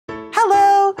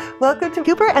Welcome to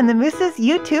Cooper and the Moose's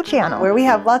YouTube channel, where we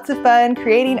have lots of fun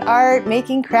creating art,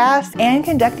 making crafts, and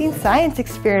conducting science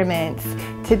experiments.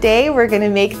 Today we're going to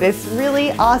make this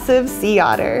really awesome sea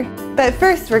otter. But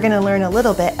first we're going to learn a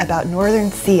little bit about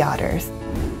northern sea otters.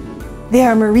 They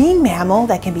are a marine mammal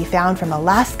that can be found from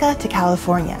Alaska to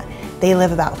California. They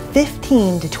live about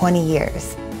 15 to 20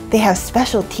 years. They have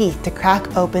special teeth to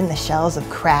crack open the shells of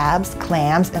crabs,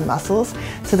 clams, and mussels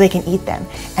so they can eat them.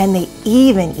 And they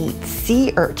even eat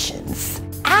sea urchins.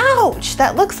 Ouch!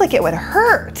 That looks like it would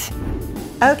hurt.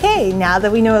 Okay, now that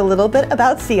we know a little bit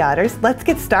about sea otters, let's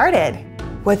get started.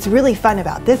 What's really fun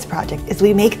about this project is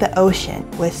we make the ocean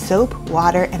with soap,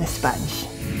 water, and a sponge.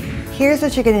 Here's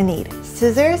what you're gonna need: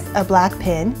 scissors, a black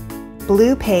pin,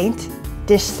 blue paint,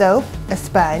 dish soap, a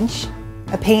sponge,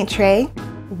 a paint tray,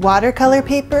 watercolor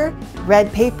paper,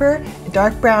 red paper,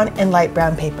 dark brown and light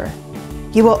brown paper.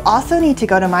 You will also need to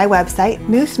go to my website,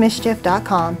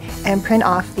 moose-tastic.com, and print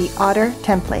off the Otter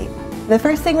template. The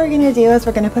first thing we're going to do is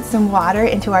we're going to put some water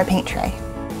into our paint tray.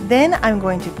 Then I'm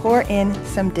going to pour in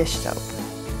some dish soap.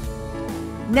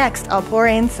 Next, I'll pour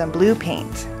in some blue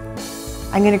paint.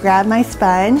 I'm going to grab my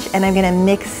sponge and I'm going to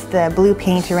mix the blue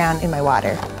paint around in my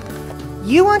water.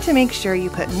 You want to make sure you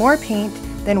put more paint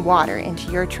than water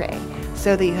into your tray,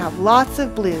 so that you have lots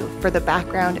of blue for the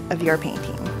background of your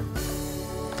painting.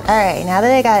 Alright, now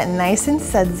that I got it nice and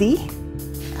sudsy,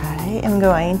 I am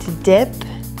going to dip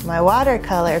my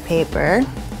watercolor paper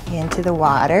into the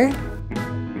water.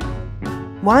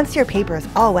 Once your paper is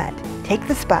all wet, take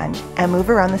the sponge and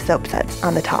move around the soap suds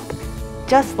on the top,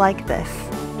 just like this.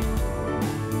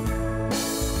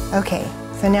 Okay,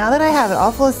 so now that I have it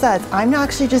all full of suds, I'm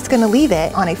actually just going to leave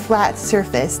it on a flat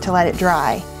surface to let it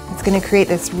dry. It's going to create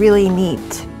this really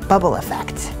neat bubble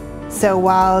effect. So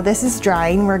while this is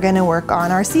drying, we're going to work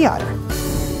on our sea otter.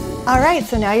 Alright,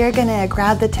 so now you're going to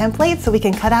grab the template so we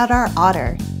can cut out our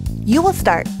otter. You will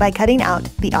start by cutting out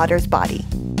the otter's body.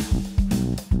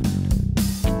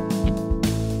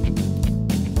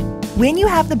 When you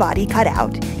have the body cut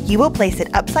out, you will place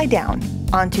it upside down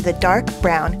onto the dark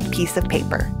brown piece of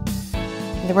paper.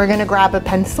 Then we're going to grab a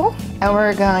pencil and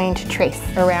we're going to trace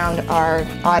around our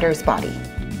otter's body.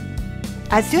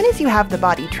 As soon as you have the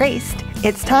body traced,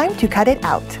 it's time to cut it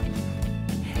out.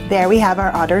 There we have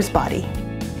our otter's body.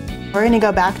 We're going to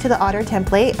go back to the otter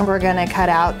template and we're going to cut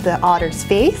out the otter's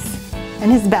face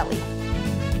and his belly.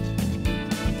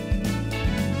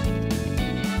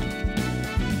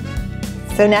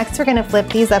 So next we're going to flip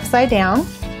these upside down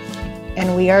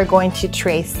and we are going to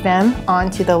trace them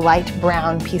onto the light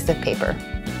brown piece of paper.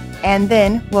 And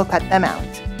then we'll cut them out.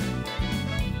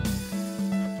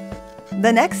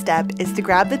 The next step is to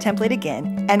grab the template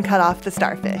again and cut off the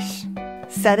starfish.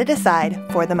 Set it aside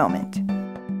for the moment.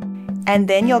 And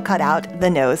then you'll cut out the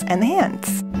nose and the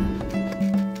hands.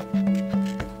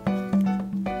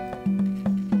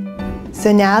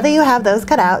 So now that you have those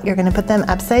cut out, you're going to put them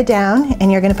upside down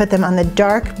and you're going to put them on the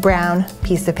dark brown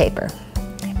piece of paper.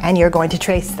 And you're going to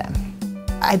trace them.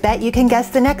 I bet you can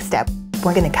guess the next step.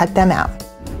 We're going to cut them out.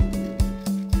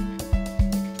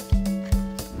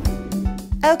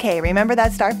 Okay, remember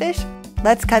that starfish?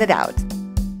 Let's cut it out.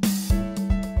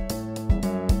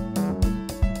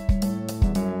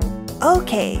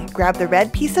 Okay, grab the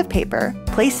red piece of paper,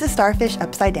 place the starfish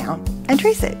upside down, and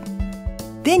trace it.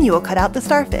 Then you will cut out the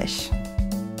starfish.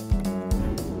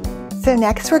 So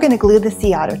next we're going to glue the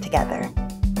sea otter together.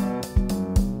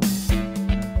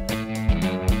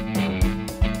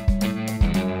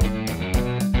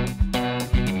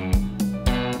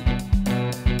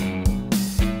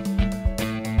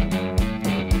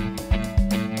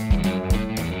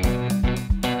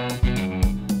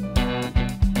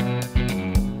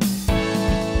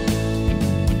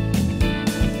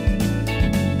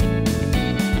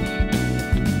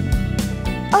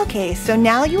 Okay, so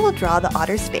now you will draw the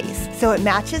otter's face so it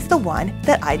matches the one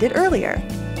that I did earlier.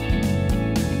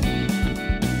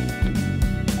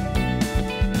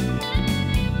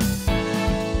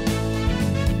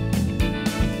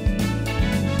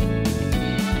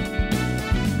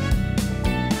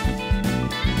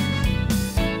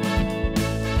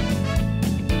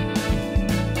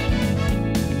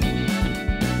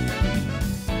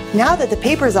 Now that the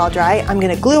paper's all dry, I'm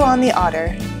going to glue on the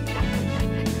otter.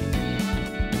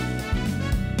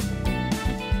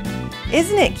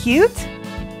 Isn't it cute?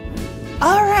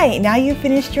 Alright, now you've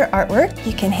finished your artwork.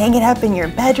 You can hang it up in your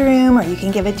bedroom or you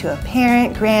can give it to a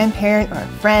parent, grandparent, or a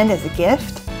friend as a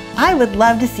gift. I would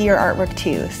love to see your artwork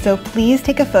too, so please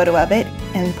take a photo of it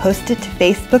and post it to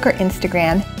Facebook or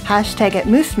Instagram, hashtag it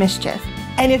Mischief.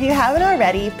 And if you haven't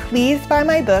already, please buy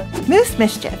my book, Moose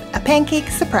Mischief, A Pancake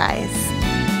Surprise.